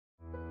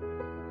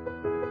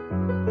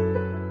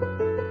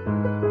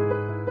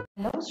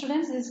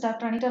students, this is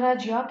Dr. Anita,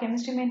 your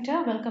chemistry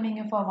mentor, welcoming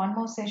you for one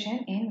more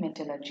session in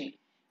metallurgy.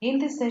 In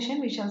this session,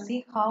 we shall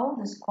see how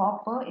this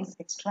copper is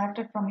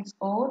extracted from its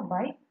ore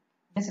by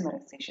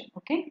Bessemerisation.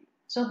 Okay.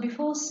 So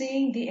before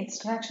seeing the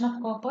extraction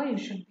of copper, you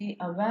should be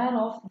aware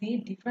of the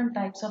different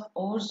types of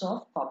ores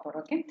of copper.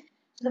 Okay.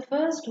 So the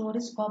first ore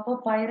is copper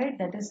pyrite,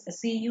 that is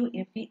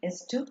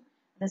CuFeS2.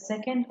 The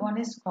second one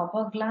is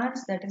copper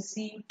glans, that is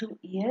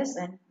Cu2Es,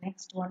 and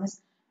next one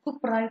is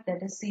cuprite,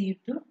 that is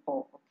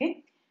Cu2O.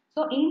 Okay.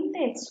 So in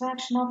the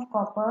extraction of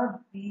copper,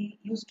 we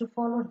used to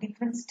follow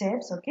different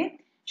steps. Okay,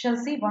 shall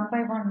see one by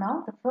one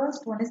now. The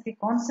first one is the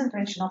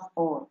concentration of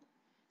ore.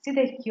 See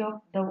that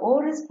here the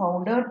ore is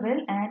powdered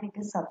well and it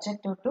is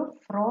subjected to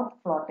froth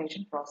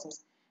flotation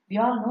process. We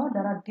all know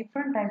there are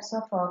different types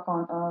of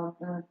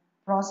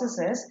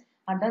processes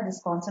under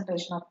this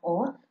concentration of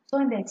ore. So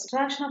in the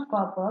extraction of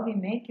copper, we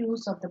make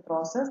use of the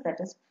process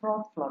that is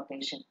froth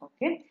flotation.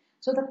 Okay.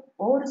 So the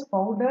ore is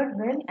powdered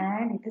well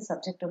and it is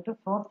subjected to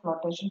froth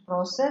flotation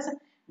process.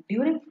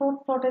 During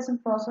froth flotation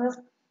process,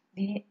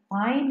 the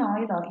pine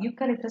oil or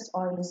eucalyptus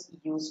oil is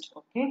used.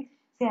 Okay.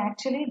 See,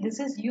 actually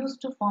this is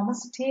used to form a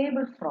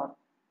stable froth.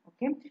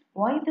 Okay.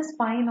 Why this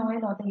pine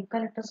oil or the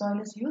eucalyptus oil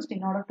is used?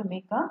 In order to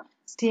make a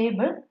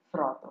stable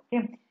froth.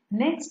 Okay.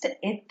 Next,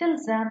 ethyl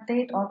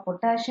xanthate or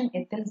potassium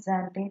ethyl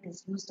xanthate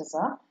is used as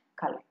a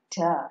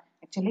collector.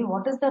 Actually,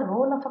 what is the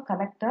role of a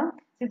collector?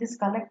 See, this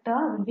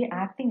collector will be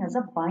acting as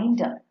a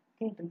binder.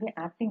 Okay, it will be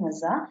acting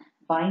as a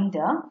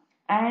binder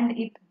and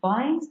it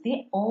binds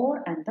the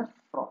ore and the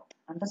froth.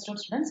 Understood,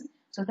 students?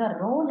 So the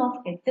role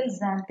of ethyl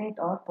xanthate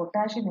or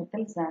potassium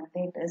ethyl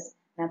xanthate is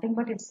nothing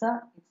but it's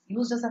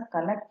used as a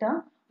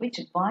collector which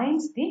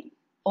binds the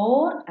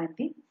ore and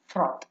the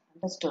froth.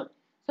 Understood?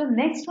 So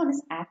next one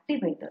is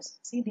activators.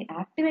 See, the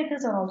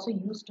activators are also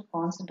used to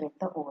concentrate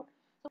the ore.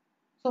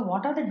 So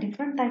what are the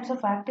different types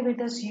of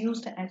activators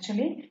used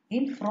actually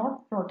in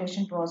froth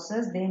flotation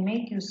process? They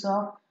make use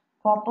of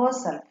copper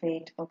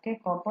sulfate, okay,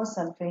 copper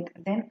sulfate,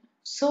 then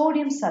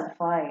sodium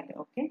sulfide,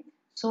 okay,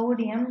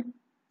 sodium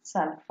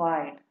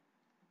sulfide,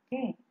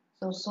 okay,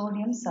 so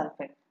sodium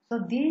sulfate. So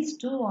these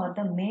two are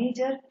the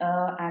major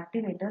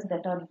activators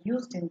that are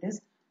used in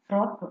this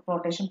froth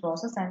flotation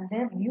process and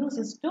their use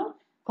is to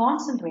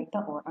concentrate the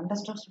ore.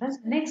 Understood, students?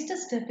 Next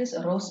step is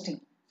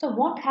roasting. So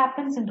what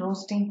happens in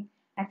roasting?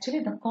 Actually,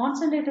 the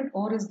concentrated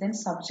ore is then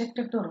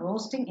subjected to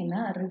roasting in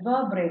a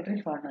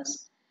reverberatory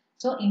furnace.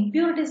 So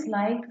impurities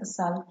like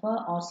sulfur,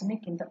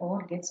 arsenic in the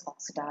ore gets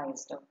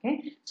oxidized.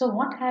 Okay. So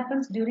what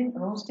happens during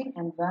roasting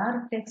and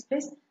where it takes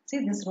place?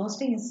 See, this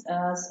roasting is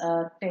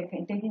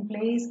taking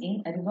place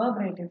in a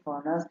reverberatory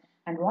furnace.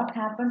 And what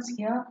happens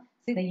here?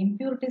 See, the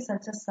impurities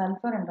such as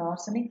sulfur and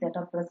arsenic that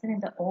are present in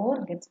the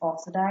ore gets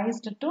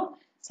oxidized to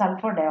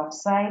sulfur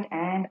dioxide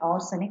and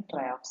arsenic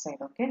trioxide.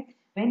 Okay.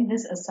 When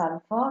this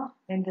sulfur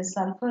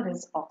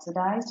is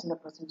oxidized in the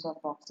presence of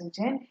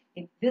oxygen,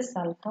 this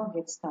sulfur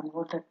gets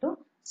converted to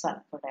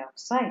sulfur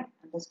dioxide.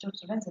 Understood,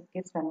 students? It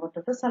gets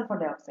converted to sulfur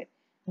dioxide.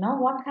 Now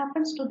what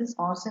happens to this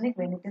arsenic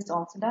when it is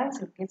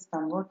oxidized? It gets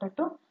converted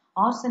to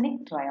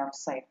arsenic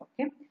trioxide.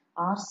 Okay,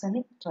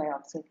 arsenic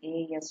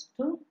trioxide,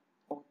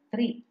 As2O3.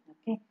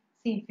 Okay,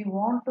 see, if you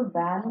want to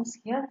balance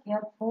here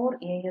 4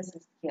 As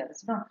is here,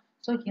 is not.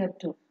 So here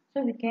 2.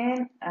 So we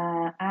can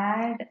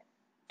add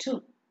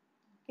 2.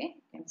 Okay,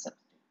 can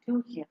substitute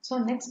 2 here. So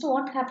next,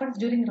 what happens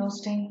during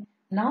roasting?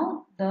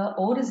 Now the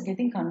ore is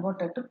getting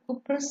converted to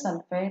cuprous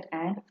sulfate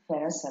and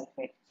ferrous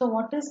sulfate. So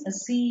what is a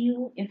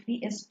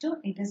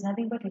CuFeS2? It is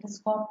nothing but it is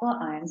copper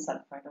iron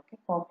sulfide. Okay,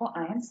 copper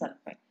iron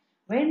sulfide.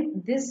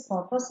 When this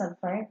copper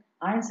sulfide,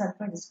 iron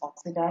sulfide is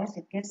oxidized,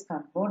 it gets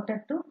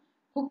converted to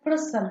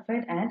cuprous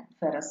sulfate and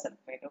ferrous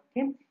sulfate.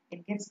 Okay,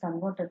 it gets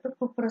converted to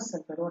cuprous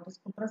sulfate. What is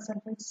cuprous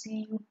sulfate?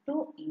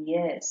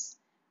 Cu2Es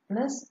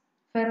plus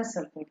ferrous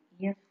sulfate,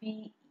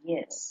 Fe.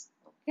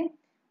 Okay,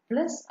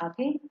 plus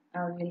again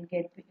we'll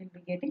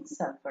be getting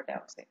sulfur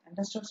dioxide.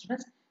 Understood,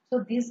 students?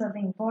 So these are the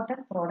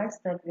important products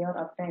that are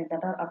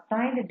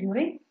obtained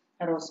during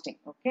roasting.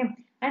 Okay,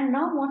 and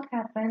now what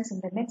happens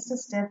in the next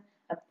step?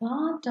 A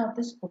part of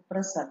this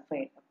cuprous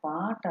sulfate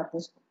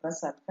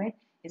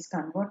is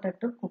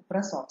converted to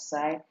cuprous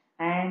oxide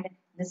and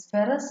this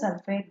ferrous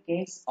sulfate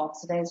gets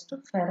oxidized to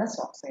ferrous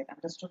oxide.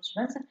 Understood,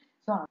 students?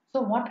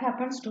 So what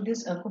happens to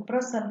this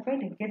cuprous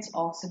sulfate? It gets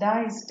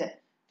oxidized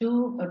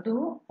to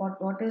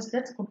what is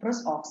that?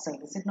 Cuprous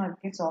oxide. Is it not?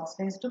 It gets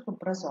oxidized to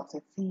cuprous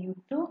oxide,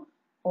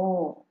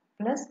 Cu2O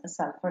plus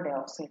sulfur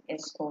dioxide,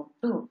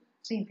 SO2.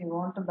 See, if you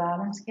want to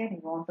balance here,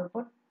 you want to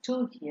put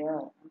 2 here.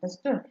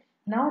 Understood?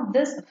 Now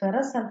this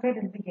ferrous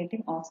sulfate will be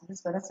getting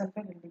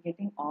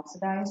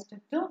oxidized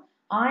to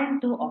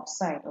iron 2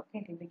 oxide. Okay,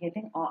 it will be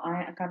getting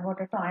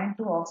converted to iron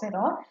 2 oxide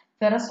or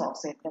ferrous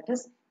oxide. That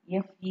is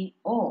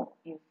FeO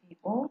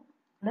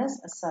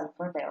plus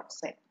sulfur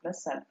dioxide.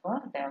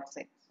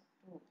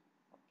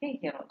 Okay,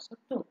 here also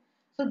 2.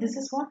 So this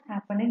is what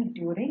happening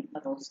during a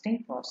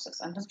roasting process.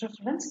 Understood,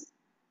 students?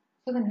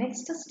 So the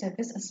next step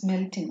is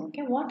smelting.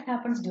 Okay, what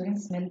happens during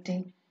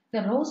smelting?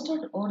 The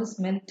roasted ore is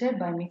melted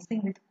by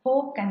mixing with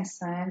coke and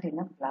sand in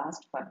a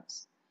blast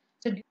furnace.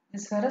 So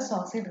this ferrous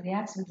oxide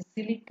reacts with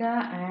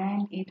silica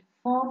and it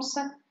forms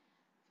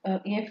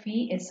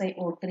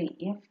FeSiO3.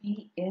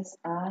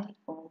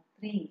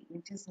 FeSiO3,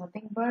 which is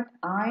nothing but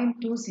iron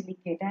 2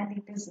 silicate, and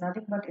it is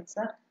nothing but it's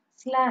a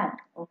slag.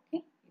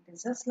 Okay, it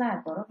is a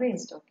slag or a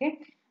waste. Okay,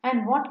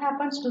 and what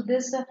happens to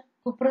this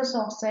cuprous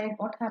oxide?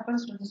 What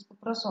happens to this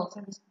cuprous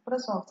oxide? This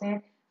cuprous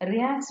oxide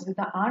reacts with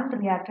the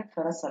unreacted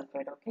ferrous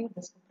sulfide. Okay,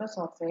 this cuprous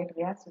oxide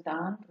reacts with the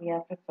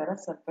unreacted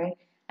ferrous sulfide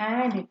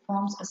and it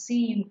forms a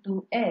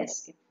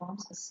Cu2S. It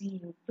forms a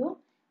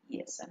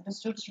Cu2S.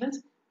 Understood, students?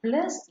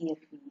 Plus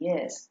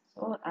FeS.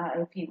 So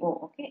FeO.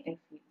 Okay,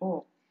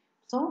 FeO.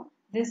 So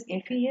this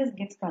FeS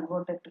gets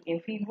converted to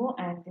FeO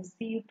and this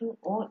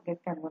Cu2O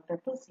gets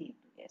converted to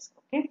Cu2S.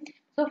 Okay.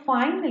 So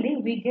finally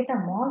we get a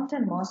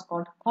molten mass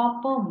called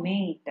copper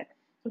mate.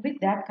 So with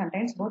that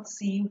contains both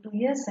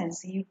Cu2S and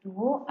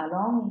Cu2O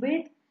along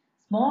with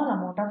small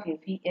amount of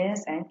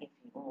FeS and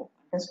FeO.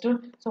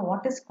 Understood? So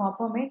what is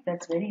copper mate?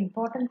 That's very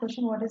important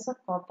question. What is a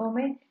copper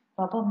mate?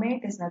 Copper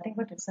mate is nothing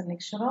but it's a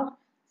mixture of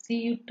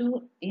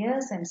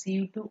Cu2S and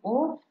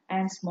Cu2O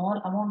and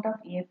small amount of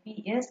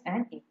FeS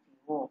and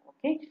FeO.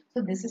 Okay,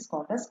 so this is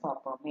called as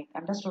copper mate.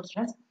 Understood,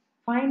 students?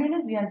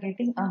 Finally, we are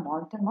getting a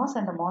molten mass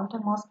and the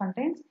molten mass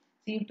contains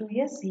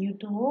Cu2S,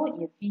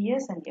 Cu2O,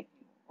 FeS and FeO.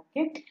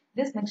 Okay,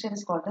 this mixture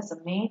is called as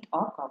a mate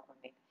or copper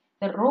mate.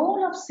 The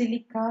role of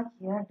silica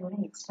here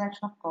during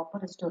extraction of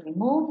copper is to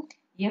remove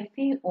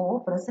FeO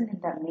present in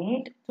the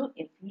mate to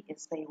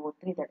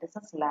FeSiO3, that is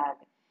a slag.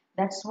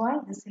 That's why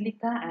the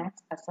silica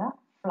acts as a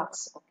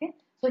flux. Okay,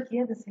 so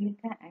here the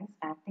silica acts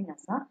acting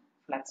as a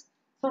flux.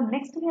 So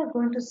next we are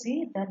going to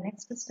see the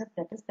next step,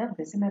 that is the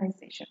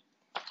Bessemerisation.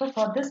 So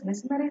for this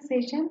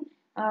Bessemerisation,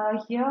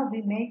 here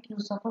we make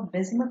use of a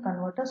Bessemer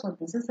converter. So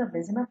this is a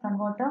Bessemer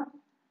converter.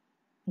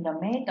 The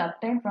mate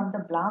obtained from the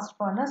blast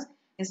furnace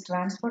is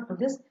transferred to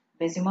this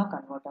Bessemer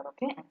converter.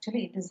 Okay,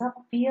 actually it is a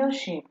pear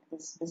shaped.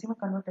 This Bessemer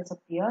converter is a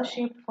pear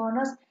shaped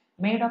furnace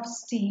made of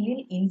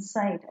steel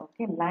inside.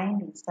 Okay,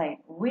 lined inside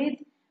with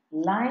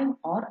lime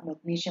or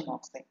magnesium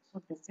oxide.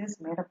 So this is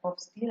made up of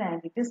steel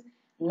and it is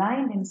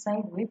lined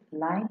inside with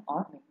lime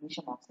or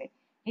magnesium oxide.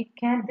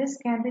 This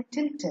can be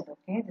tilted.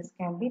 Okay, this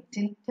can be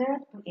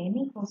tilted to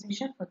any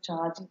position for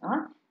charging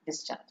or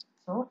discharging.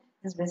 So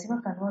this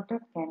Bessemer converter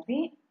can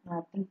be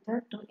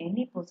tilted to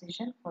any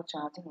position for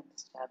charging and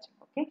discharging.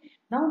 Okay.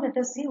 Now let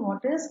us see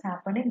what is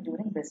happening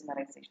during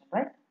Bessemerization,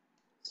 right?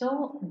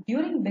 So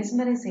during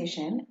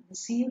Bessemerization, the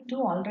Cu2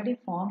 already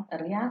formed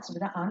reacts with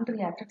the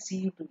unreacted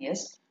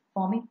Cu2S,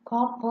 forming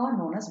copper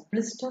known as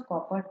blister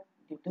copper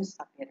due to its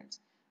appearance.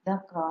 The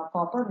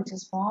copper which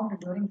is formed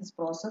during this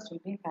process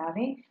will be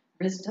having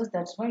blisters.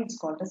 That's why it's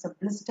called as a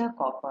blister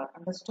copper.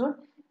 Understood?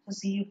 So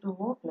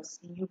Cu2O plus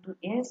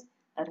Cu2S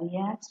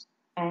reacts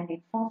and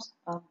it forms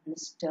a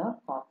blister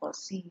copper,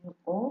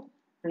 CuO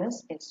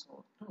plus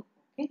SO2.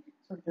 Okay,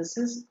 so this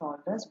is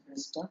called as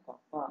blister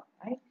copper,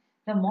 right?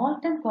 The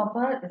molten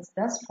copper is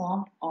thus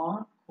formed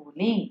on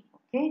cooling.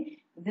 Okay,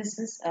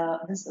 this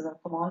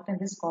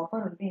copper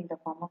will be in the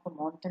form of a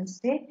molten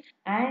state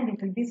and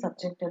it will be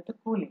subjected to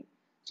cooling.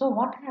 So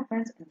what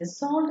happens?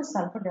 Dissolved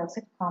sulfur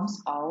dioxide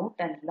comes out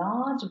and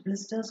large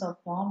blisters are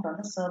formed on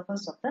the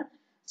surface of the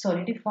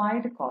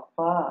solidified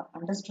copper.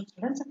 Understood,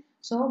 students?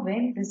 So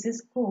when this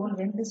is cooled,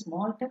 when this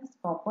molten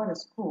copper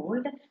is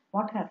cooled,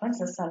 what happens?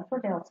 The sulfur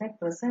dioxide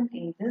present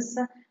in this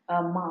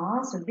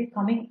mass will be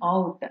coming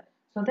out.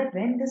 So that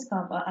when this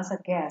comes as a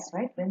gas,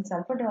 right? When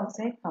sulfur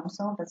dioxide comes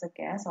out as a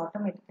gas,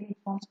 automatically it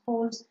forms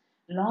holes,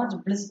 large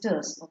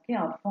blisters, okay,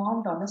 are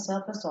formed on the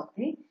surface of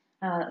the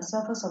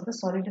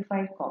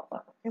solidified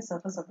copper. Okay,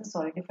 surface of the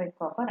solidified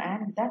copper,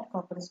 and that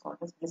copper is called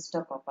as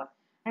blister copper.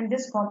 And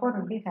this copper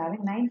will be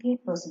having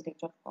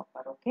 98% of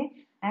copper. Okay,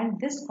 and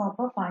this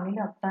copper finally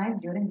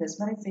obtained during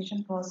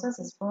Bessemerization process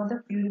is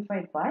further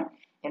purified by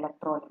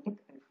electrolytic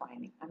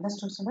refining.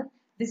 Understood, students?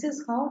 This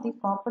is how the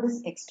copper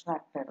is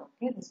extracted.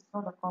 Okay, this is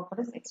how the copper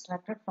is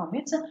extracted from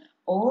its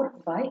ore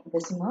by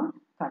Bessemer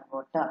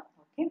converter.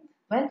 Okay,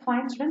 well,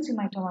 fine, students, you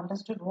might have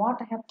understood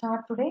what I have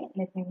taught today.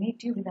 Let me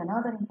meet you with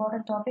another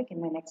important topic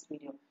in my next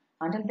video.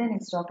 Until then,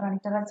 it's Dr.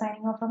 Anita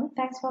signing off from you.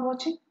 Thanks for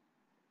watching.